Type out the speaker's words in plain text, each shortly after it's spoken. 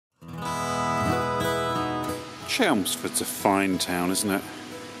Chelmsford's a fine town, isn't it?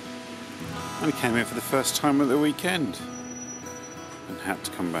 I only came here for the first time at the weekend and had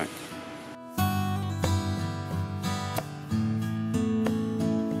to come back.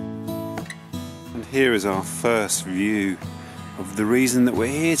 And here is our first view of the reason that we're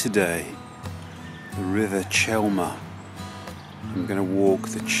here today. The River Chelmer. I'm going to walk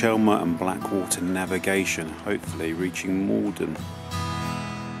the Chelmer and Blackwater navigation, hopefully reaching Maldon.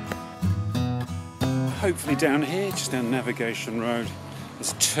 Hopefully down here, just down Navigation Road,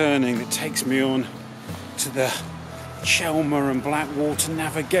 there's a turning that takes me on to the Chelmer and Blackwater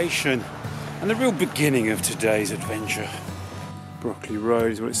navigation and the real beginning of today's adventure. Brockley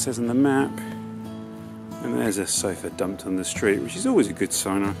Road is what it says on the map, and there's a sofa dumped on the street, which is always a good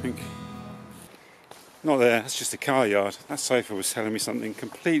sign, I think. Not there, that's just a car yard. That sofa was telling me something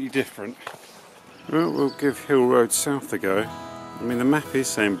completely different. Well, we'll give Hill Road South a go. I mean, the map is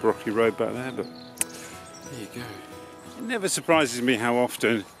saying Brockley Road back there, but there you go. It never surprises me how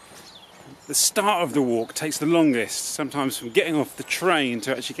often the start of the walk takes the longest. Sometimes from getting off the train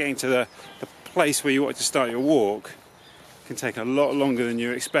to actually getting to the place where you want to start your walk can take a lot longer than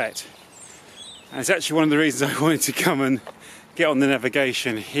you expect. And it's actually one of the reasons I wanted to come and get on the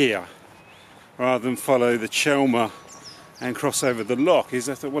navigation here rather than follow the Chelmer and cross over the lock. Is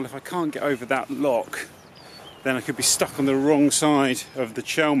I thought, well, if I can't get over that lock, then I could be stuck on the wrong side of the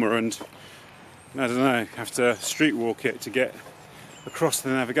Chelmer and, I don't know, have to street walk it to get across the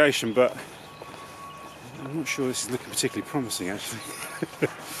navigation. But I'm not sure this is looking particularly promising, actually.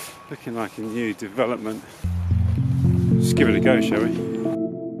 Looking like a new development. Just give it a go, shall we?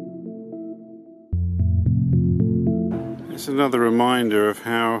 It's another reminder of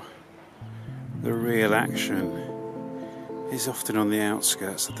how the real action is often on the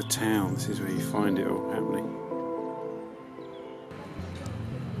outskirts of the town. This is where you find it all happening.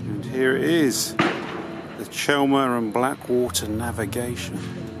 And here it is, the Chelmer and Blackwater navigation.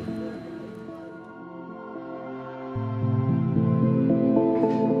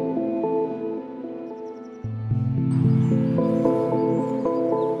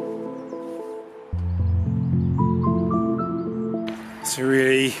 It's a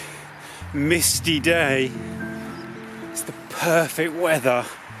really misty day. It's the perfect weather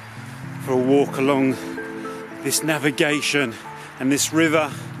for a walk along this navigation and this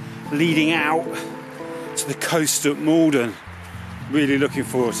river leading out to the coast at Maldon. Really looking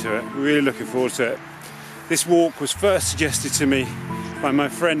forward to it, really looking forward to it. This walk was first suggested to me by my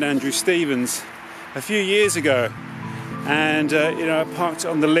friend Andrew Stevens a few years ago, and you know, I parked it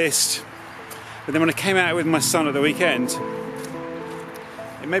on the list, but then when I came out with my son at the weekend,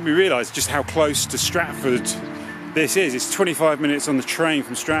 it made me realise just how close to Stratford this is. It's 25 minutes on the train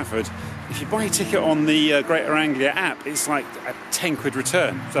from Stratford. If you buy a ticket on the Greater Anglia app, it's like a 10 quid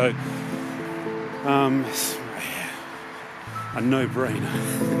return. So, it's a no-brainer.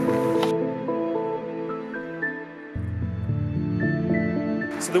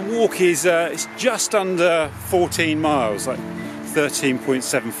 So the walk is it's just under 14 miles, like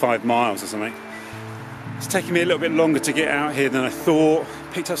 13.75 miles or something. It's taking me a little bit longer to get out here than I thought.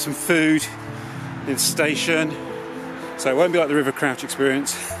 Picked up some food in the station, so it won't be like the River Crouch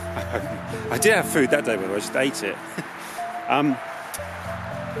experience. I did have food that day, by the way, I just ate it.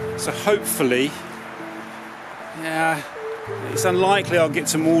 So hopefully, yeah, it's unlikely I'll get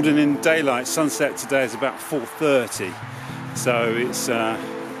to Maldon in daylight. Sunset today is about 4:30, so it's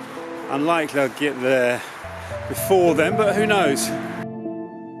unlikely I'll get there before then, but who knows.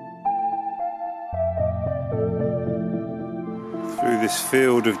 Through this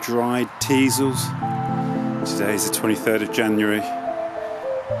field of dried teasels. Today is the 23rd of January.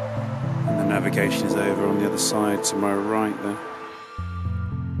 And the navigation is over on the other side to my right there.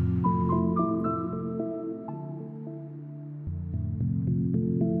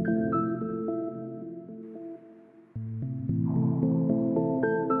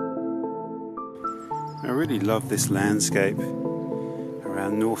 I really love this landscape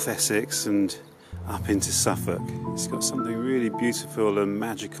around North Essex and up into Suffolk. It's got something really beautiful and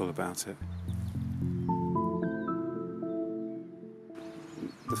magical about it.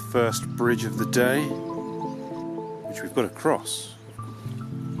 The first bridge of the day, which we've got to cross.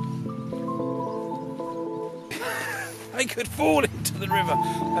 I could fall into the river.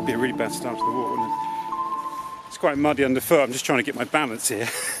 That'd be a really bad start to the walk, wouldn't it? It's quite muddy underfoot. I'm just trying to get my balance here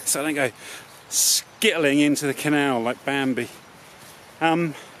so I don't go skittling into the canal like Bambi.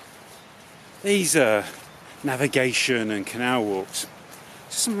 These navigation and canal walks,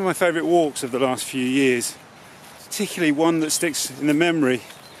 just some of my favourite walks of the last few years. Particularly one that sticks in the memory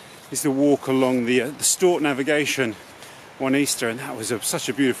is the walk along the Stort navigation one Easter, and that was such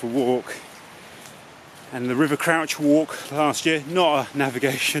a beautiful walk. And the River Crouch walk last year, not a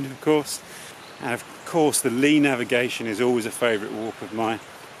navigation of course. And of course the Lee navigation is always a favourite walk of mine.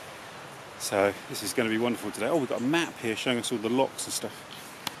 So this is going to be wonderful today. Oh, we've got a map here showing us all the locks and stuff.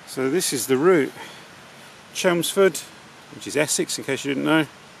 So this is the route. Chelmsford, which is Essex in case you didn't know.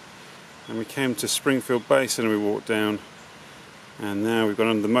 And we came to Springfield Basin and we walked down. And now we've gone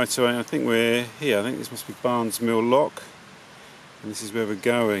under the motorway. I think we're here. I think this must be Barnes Mill Lock. And this is where we're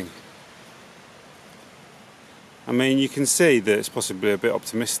going. I mean, you can see that it's possibly a bit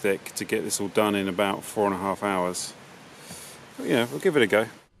optimistic to get this all done in about 4.5 hours. But yeah, we'll give it a go.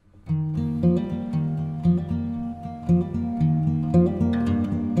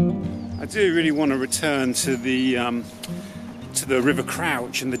 I do really want to return to the River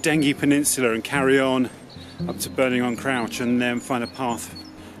Crouch and the Dengie Peninsula and carry on up to Burning on Crouch and then find a path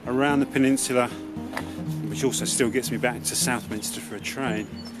around the peninsula, which also still gets me back to Southminster for a train.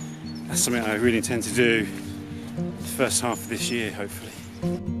 That's something I really intend to do the first half of this year, hopefully.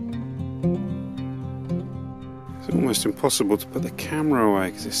 It's almost impossible to put the camera away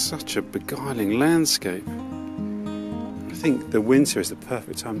because it's such a beguiling landscape. I think the winter is the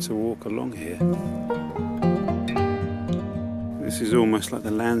perfect time to walk along here. This is almost like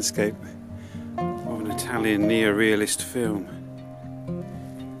the landscape of an Italian neo-realist film,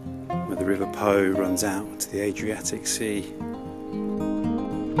 where the River Po runs out to the Adriatic Sea.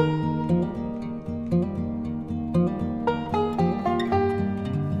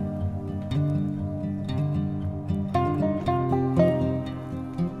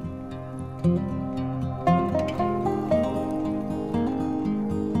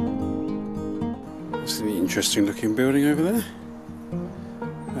 That's an interesting looking building over there.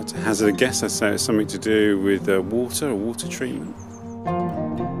 To hazard a guess, I'd say it's something to do with water or water treatment.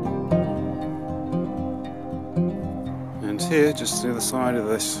 And here, just to the other side of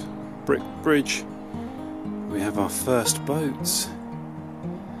this brick bridge, we have our first boats.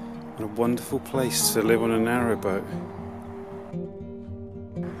 What a wonderful place to live on a narrowboat.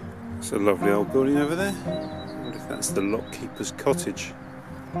 It's a lovely old building over there. I wonder if that's the lockkeeper's cottage.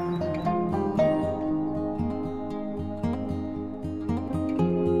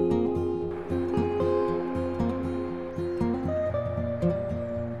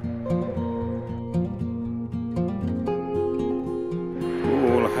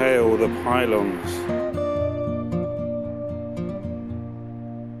 Hail the pylons.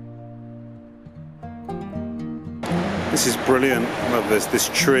 This is brilliant. I love this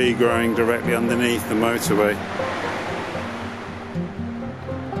tree growing directly underneath the motorway.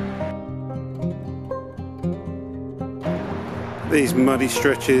 These muddy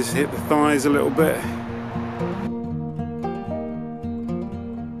stretches hit the thighs a little bit.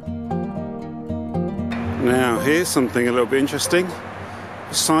 Now here's something a little bit interesting.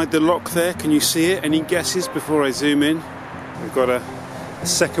 Beside the lock there, can you see it? Any guesses before I zoom in? We've got a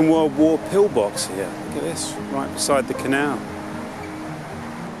Second World War pillbox here. Look at this, right beside the canal.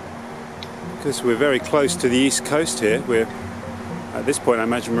 Because we're very close to the east coast here. We're, at this point I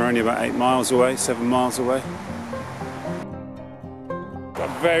imagine we're only about 8 miles away, 7 miles away. Got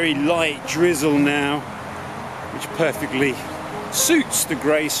a very light drizzle now, which perfectly suits the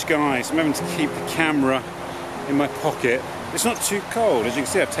grey skies. I'm having to keep the camera in my pocket. It's not too cold. As you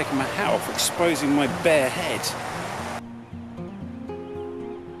can see, I've taken my hat off, exposing my bare head.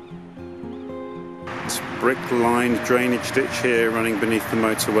 This brick-lined drainage ditch here running beneath the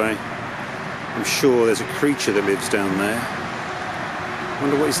motorway. I'm sure there's a creature that lives down there. I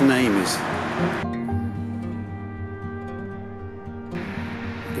wonder what his name is. I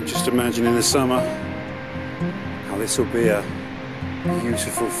can just imagine in the summer how this will be a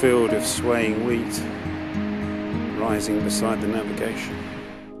beautiful field of swaying wheat rising beside the navigation.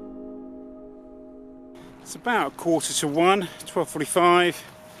 It's about 1:45, 12:45.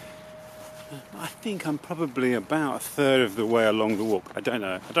 I think I'm probably about a third of the way along the walk. I don't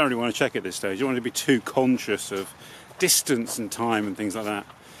know. I don't really want to check at this stage. I don't want to be too conscious of distance and time and things like that.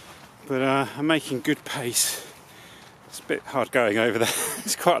 But I'm making good pace. It's a bit hard going over there.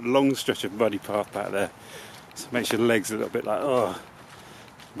 It's quite a long stretch of muddy path back there. So it makes your legs a little bit like, oh.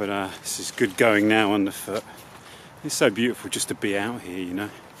 But this is good going now underfoot. It's so beautiful just to be out here, you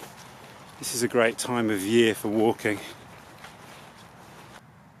know. This is a great time of year for walking.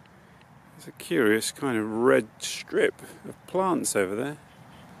 There's a curious kind of red strip of plants over there.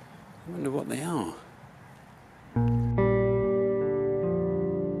 I wonder what they are.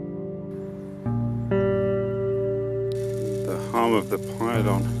 The hum of the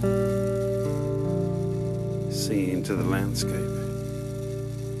pylon singing into the landscape.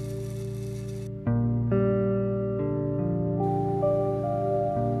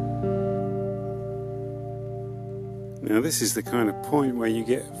 Now this is the kind of point where you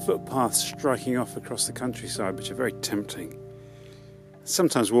get footpaths striking off across the countryside, which are very tempting.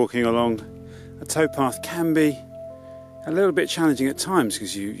 Sometimes walking along a towpath can be a little bit challenging at times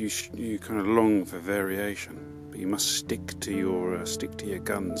because you kind of long for variation, but you must stick to your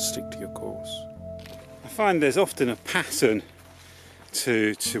guns, stick to your course. I find there's often a pattern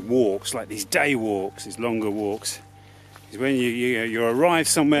to walks, like these day walks, these longer walks. Is when you arrive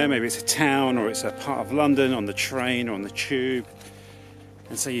somewhere, maybe it's a town or it's a part of London, on the train or on the tube,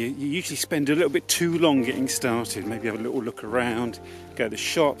 and so you usually spend a little bit too long getting started. Maybe have a little look around, go to the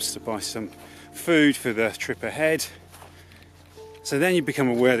shops to buy some food for the trip ahead. So then you become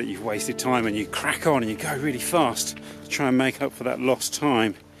aware that you've wasted time and you crack on and you go really fast to try and make up for that lost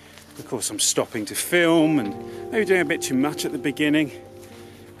time. Of course, I'm stopping to film and maybe doing a bit too much at the beginning,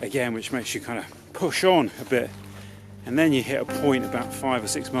 again, which makes you kind of push on a bit. And then you hit a point about 5 or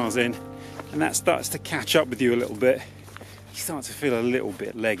 6 miles in, and that starts to catch up with you a little bit. You start to feel a little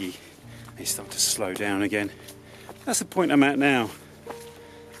bit leggy, and you start to slow down again. That's the point I'm at now.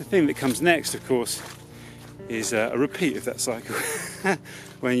 The thing that comes next, of course, is a repeat of that cycle.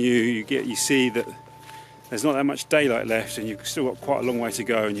 When you see that there's not that much daylight left, and you've still got quite a long way to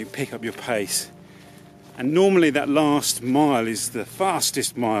go, and you pick up your pace. And normally that last mile is the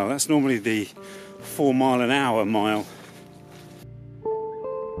fastest mile. That's normally the 4 mile an hour mile.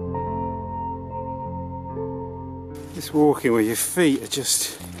 This walking where your feet are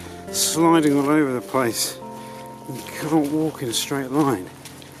just sliding all over the place and you can't walk in a straight line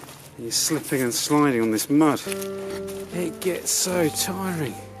and you're slipping and sliding on this mud. It gets so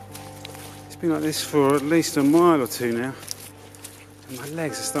tiring. It's been like this for at least a mile or two now and my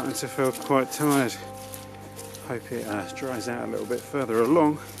legs are starting to feel quite tired. Hope it dries out a little bit further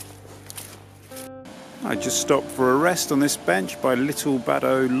along. I just stopped for a rest on this bench by Little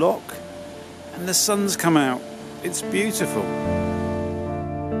Baddow Lock and the sun's come out. It's beautiful.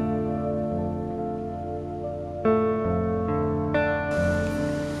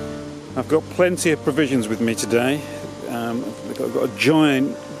 I've got plenty of provisions with me today. I've got a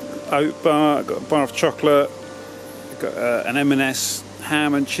giant oat bar, I've got a bar of chocolate, I've got an M&S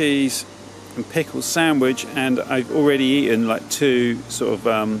ham and cheese and pickle sandwich, and I've already eaten like 2 sort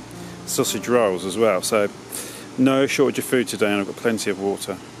of sausage rolls as well, so no shortage of food today, and I've got plenty of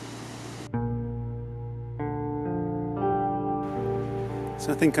water.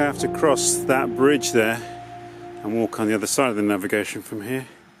 So I think I have to cross that bridge there and walk on the other side of the navigation from here.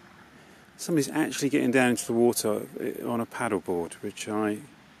 Somebody's actually getting down into the water on a paddleboard, which I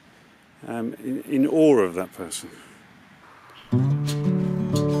am in awe of that person.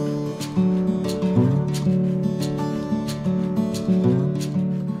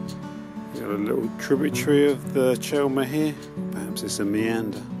 Tributary of the Chelmer here, perhaps it's a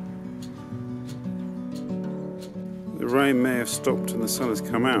meander. The rain may have stopped and the sun has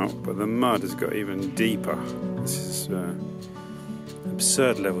come out, but the mud has got even deeper. This is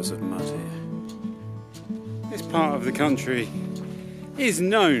absurd levels of mud here. This part of the country is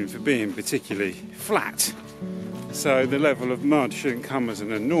known for being particularly flat, so the level of mud shouldn't come as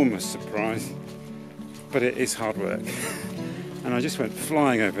an enormous surprise, but it is hard work. And I just went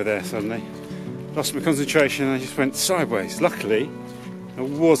flying over there suddenly. Lost my concentration and I just went sideways. Luckily, I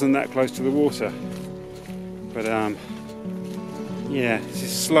wasn't that close to the water. But yeah, it's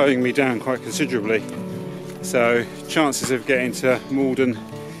just slowing me down quite considerably. So chances of getting to Maldon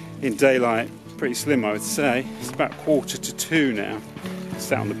in daylight, pretty slim I would say. It's about 1:45 now. I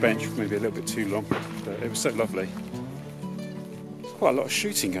sat on the bench for maybe a little bit too long, but it was so lovely. There's quite a lot of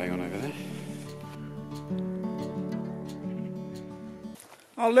shooting going on over there.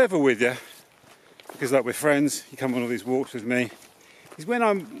 I'll level with you, because like we're friends, you come on all these walks with me, is when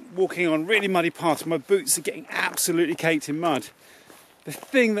I'm walking on really muddy paths, my boots are getting absolutely caked in mud. The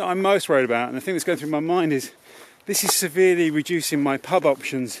thing that I'm most worried about, and the thing that's going through my mind is, this is severely reducing my pub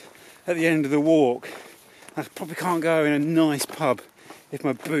options at the end of the walk. I probably can't go in a nice pub if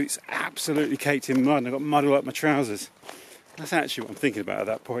my boots are absolutely caked in mud and I've got mud all up my trousers. That's actually what I'm thinking about at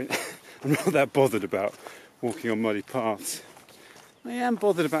that point. I'm not that bothered about walking on muddy paths. I am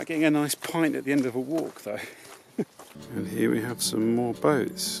bothered about getting a nice pint at the end of a walk though. And here we have some more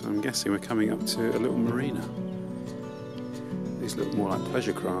boats. I'm guessing we're coming up to a little marina. These look more like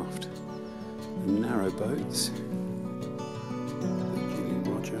pleasure craft than narrow boats.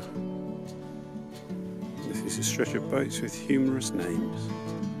 Roger. This is a stretch of boats with humorous names.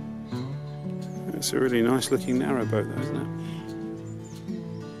 It's a really nice looking narrow boat though, isn't it?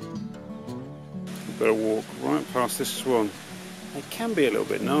 We've got to walk right past this swan. They can be a little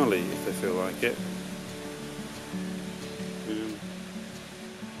bit gnarly if they feel like it.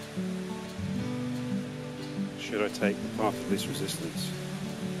 should I take the path of least resistance?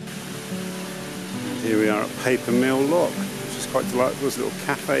 And here we are at Paper Mill Lock, which is quite delightful. There's a little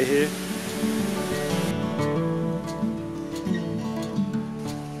cafe here.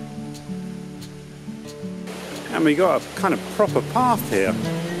 And we got a kind of proper path here,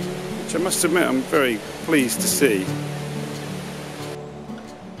 which I must admit I'm very pleased to see.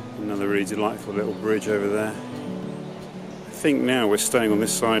 Another really delightful little bridge over there. I think now we're staying on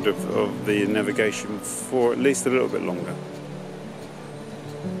this side of the navigation for at least a little bit longer.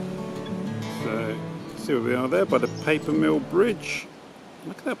 So, see where we are there by the Paper Mill Bridge.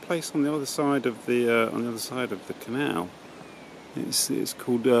 Look at that place on the other side of the canal. It's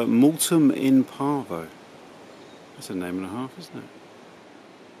called Multum in Parvo. That's a name and a half, isn't it?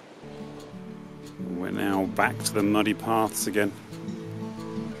 And we're now back to the muddy paths again.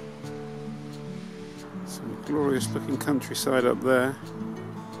 Some glorious looking countryside up there.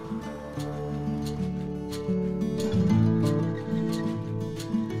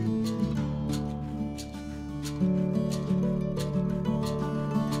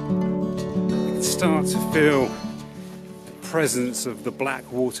 You can start to feel the presence of the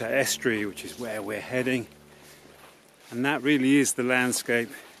Blackwater estuary, which is where we're heading. And that really is the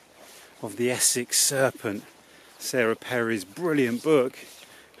landscape of the Essex Serpent, Sarah Perry's brilliant book.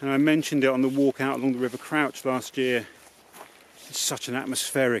 And I mentioned it on the walk out along the River Crouch last year. It's such an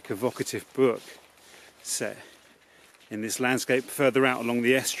atmospheric, evocative book set in this landscape further out along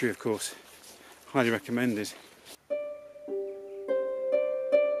the estuary, of course. Highly recommended.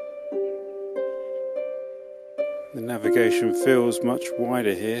 The navigation feels much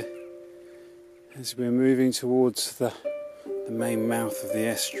wider here as we're moving towards the main mouth of the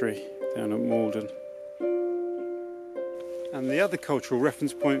estuary down at Maldon. And the other cultural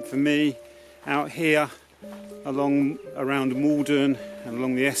reference point for me out here around Maldon and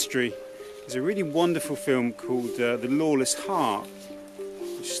along the estuary is a really wonderful film called The Lawless Heart,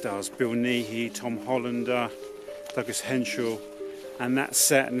 which stars Bill Nighy, Tom Hollander, Douglas Henshall, and that's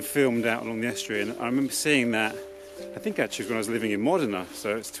set and filmed out along the estuary. And I remember seeing that, I think actually when I was living in Modena,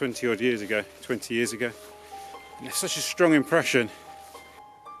 so it's 20 years ago. And it's such a strong impression.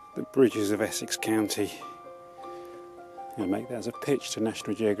 The bridges of Essex County. I'm going to make that as a pitch to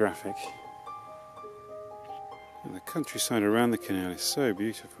National Geographic. And the countryside around the canal is so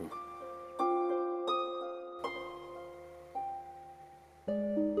beautiful. I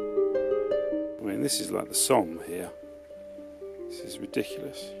mean, this is like the Somme here. This is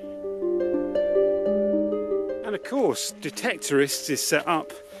ridiculous. And of course, Detectorists is set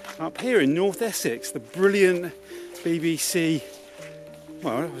up here in North Essex, the brilliant BBC,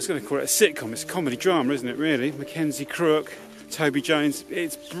 well, I was going to call it a sitcom, it's a comedy drama, isn't it really? Mackenzie Crook, Toby Jones,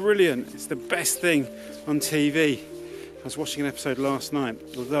 it's brilliant, it's the best thing on TV. I was watching an episode last night,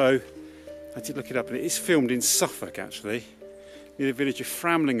 although I did look it up and it is filmed in Suffolk actually, near the village of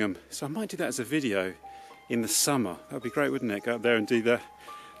Framlingham, so I might do that as a video in the summer. That would be great, wouldn't it? Go up there and do that,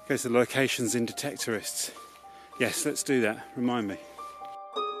 go to the locations in Detectorists. Yes, let's do that, remind me.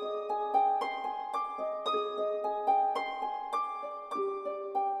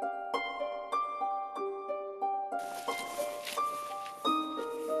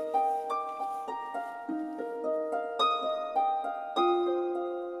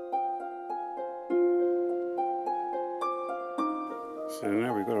 So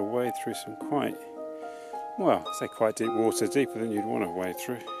now we've got to wade through some quite, well, I say quite deep water, deeper than you'd want to wade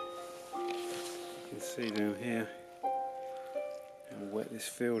through. You can see down here how wet this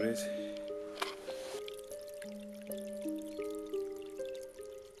field is.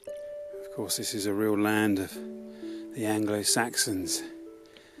 Of course, this is a real land of the Anglo-Saxons,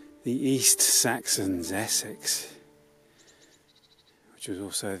 the East Saxons, Essex, which was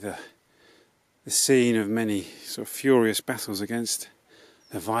also the scene of many sort of furious battles against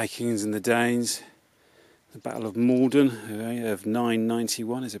the Vikings and the Danes. The Battle of Maldon of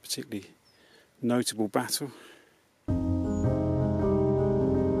 991 is a particularly notable battle. A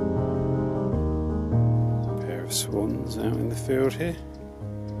pair of swans out in the field here.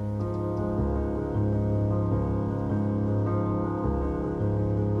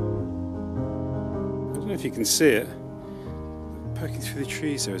 I don't know if you can see it. Poking through the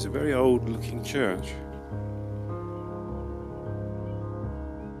trees there is a very old looking church.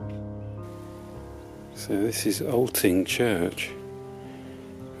 So this is Alting Church,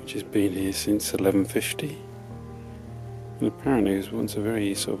 which has been here since 1150, and apparently it was once a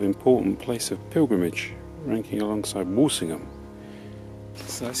very sort of important place of pilgrimage, ranking alongside Walsingham.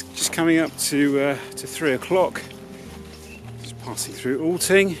 So it's just coming up to 3 o'clock. Just passing through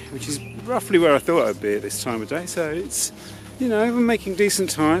Alting, which is roughly where I thought I'd be at this time of day. So it's, you know, we're making decent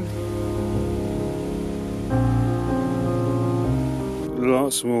time.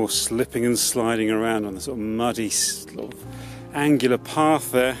 Lots more slipping and sliding around on the sort of muddy, sort of angular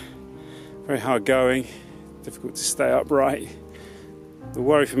path there. Very hard going, difficult to stay upright. The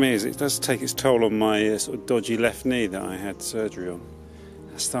worry for me is it does take its toll on my sort of dodgy left knee that I had surgery on.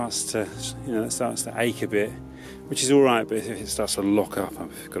 That starts to ache a bit, which is all right, but if it starts to lock up,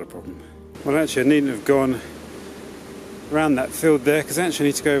 I've got a problem. Well, actually, I needn't have gone around that field there, because I actually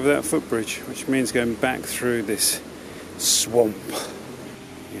need to go over that footbridge, which means going back through this swamp.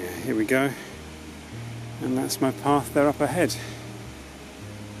 Yeah, here we go. And that's my path there up ahead.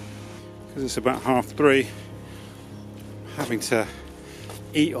 Because it's about 3:30, I'm having to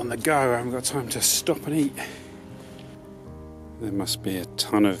eat on the go. I haven't got time to stop and eat. There must be a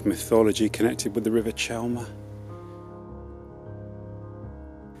ton of mythology connected with the River Chelmer.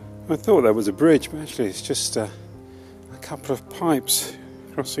 I thought that was a bridge, but actually it's just a couple of pipes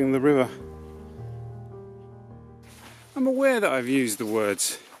crossing the river. I'm aware that I've used the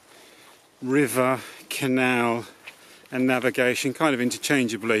words river, canal and navigation kind of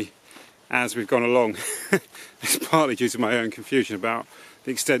interchangeably as we've gone along. It's partly due to my own confusion about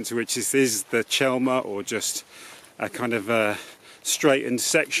the extent to which this is the Chelmer or just a kind of a straightened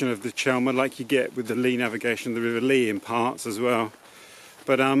section of the Chelmer like you get with the Lee navigation of the River Lee in parts as well.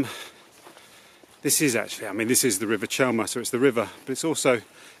 But this is actually, this is the River Chelmer, so it's the river, but it's also,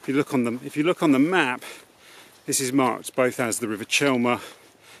 if you look on the map, this is marked both as the River Chelmer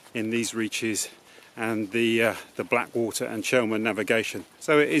in these reaches and the Blackwater and Chelmer navigation.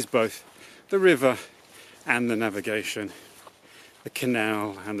 So it is both the river and the navigation, the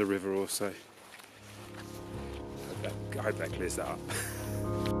canal and the river also. I hope that clears that up.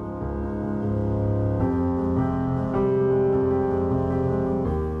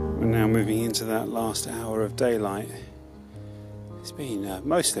 We're now moving into that last hour of daylight. It's been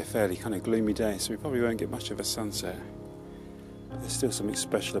mostly a fairly kind of gloomy day, so we probably won't get much of a sunset. But there's still something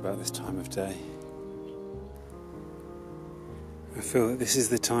special about this time of day. I feel that this is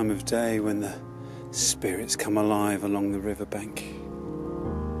the time of day when the spirits come alive along the riverbank.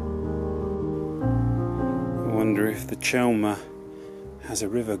 I wonder if the Chelmer has a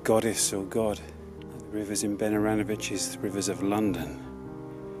river goddess or god, like the rivers in Ben Aranovich's Rivers of London.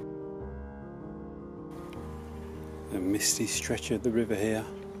 A misty stretch of the river here.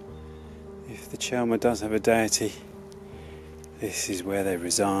 If the Chelmer does have a deity, this is where they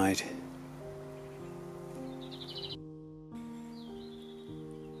reside.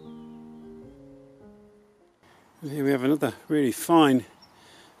 And here we have another really fine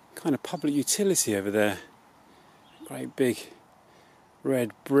kind of public utility over there. Great big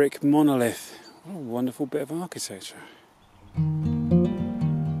red brick monolith. What a wonderful bit of architecture.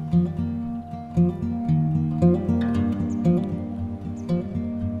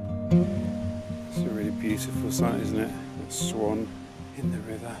 Beautiful sight, isn't it? A swan in the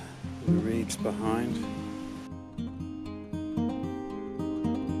river, and the reeds behind.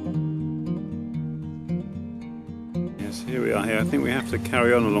 Yes, here we are here. I think we have to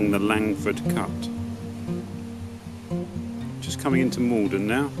carry on along the Langford Cut. Just coming into Maldon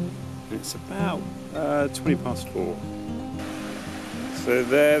now. It's about 4:20. So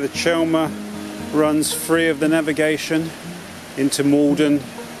there the Chelmer runs free of the navigation into Maldon,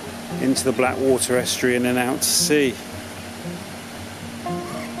 into the Blackwater estuary and then out to sea.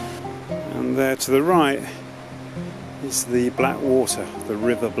 And there to the right is the Blackwater, the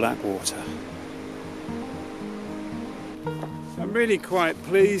River Blackwater. I'm really quite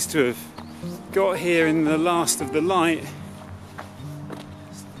pleased to have got here in the last of the light.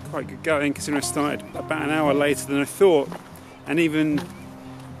 It's quite good going considering I started about an hour later than I thought, and even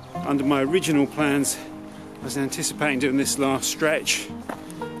under my original plans I was anticipating doing this last stretch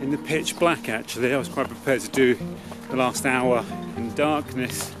in the pitch black. Actually, I was quite prepared to do the last hour in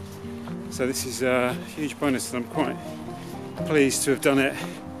darkness. So this is a huge bonus, and I'm quite pleased to have done it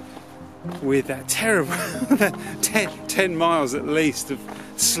with that terrible 10 miles at least of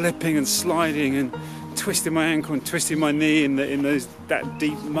slipping and sliding and twisting my ankle and twisting my knee in that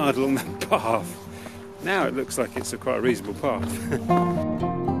deep mud along that path. Now it looks like it's quite a reasonable path.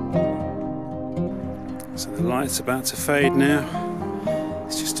 So the light's about to fade now.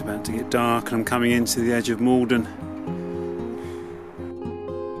 It's just about to get dark and I'm coming into the edge of Maldon.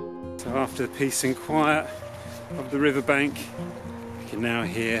 So after the peace and quiet of the riverbank, you can now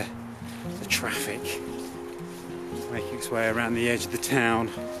hear the traffic making its way around the edge of the town.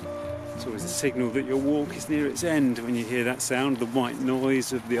 It's always a signal that your walk is near its end when you hear that sound, the white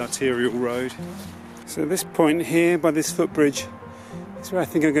noise of the arterial road. So this point here by this footbridge is where I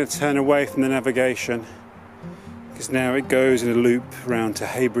think I'm going to turn away from the navigation, because now it goes in a loop round to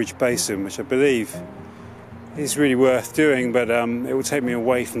Heybridge Basin, which I believe is really worth doing, but it will take me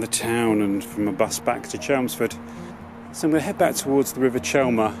away from the town and from a bus back to Chelmsford. So I'm going to head back towards the River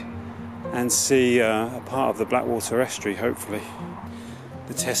Chelmer and see a part of the Blackwater estuary, hopefully.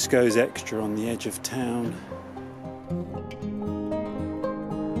 The Tesco's Extra on the edge of town.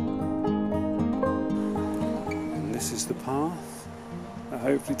 And this is the path that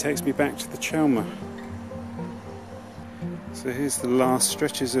hopefully takes me back to the Chelmer. So here's the last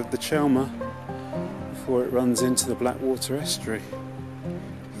stretches of the Chelmer before it runs into the Blackwater estuary.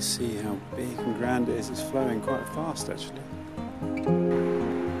 You can see how big and grand it is. It's flowing quite fast actually.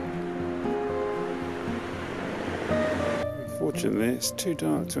 Unfortunately it's too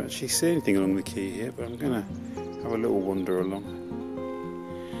dark to actually see anything along the quay here, but I'm going to have a little wander along.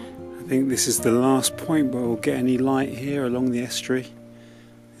 I think this is the last point where we'll get any light here along the estuary.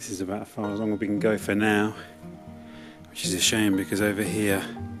 This is about as far along as we can go for now, which is a shame because over here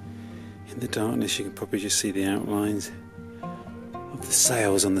in the darkness you can probably just see the outlines of the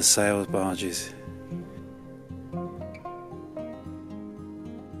sails on the sail barges.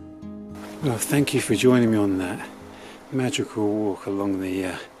 Well, thank you for joining me on that magical walk along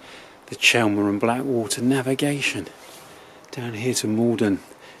the Chelmer and Blackwater navigation down here to Maldon.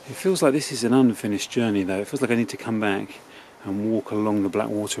 It feels like this is an unfinished journey though. It feels like I need to come back and walk along the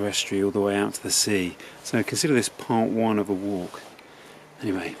Blackwater estuary all the way out to the sea. So consider this part one of a walk.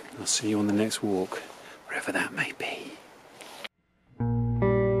 Anyway, I'll see you on the next walk, wherever that may be.